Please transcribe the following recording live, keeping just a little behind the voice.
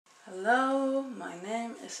Hello, my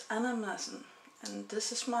name is Anna-paintin2.avi and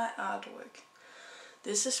this is my artwork.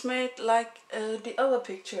 This is made like the other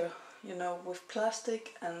picture, with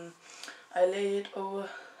plastic, and I lay it over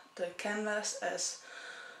the canvas as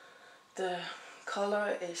the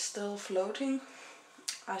color is still floating.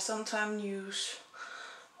 I sometimes use,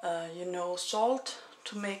 salt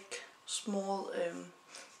to make small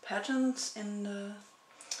patterns in the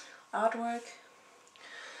artwork.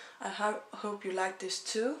 I hope you like this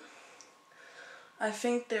too. I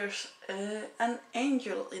think there's an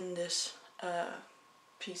angel in this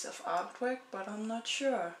piece of artwork, but I'm not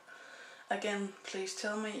sure. Again, please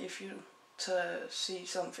tell me if you see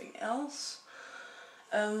something else.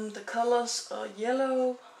 The colors are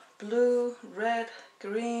yellow, blue, red,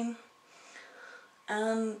 green,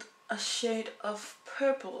 and a shade of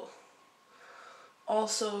purple.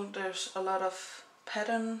 Also, there's a lot of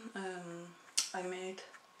pattern I made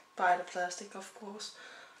by the plastic, of course.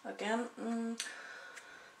 Again,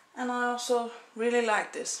 and I also really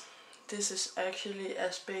like this. This is actually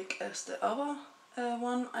as big as the other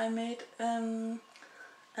one I made, and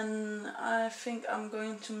I think I'm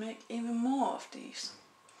going to make even more of these.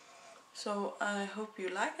 So I hope you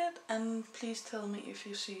like it, and please tell me if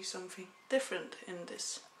you see something different in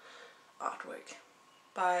this artwork.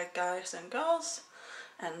 Bye guys and girls,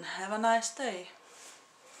 and have a nice day.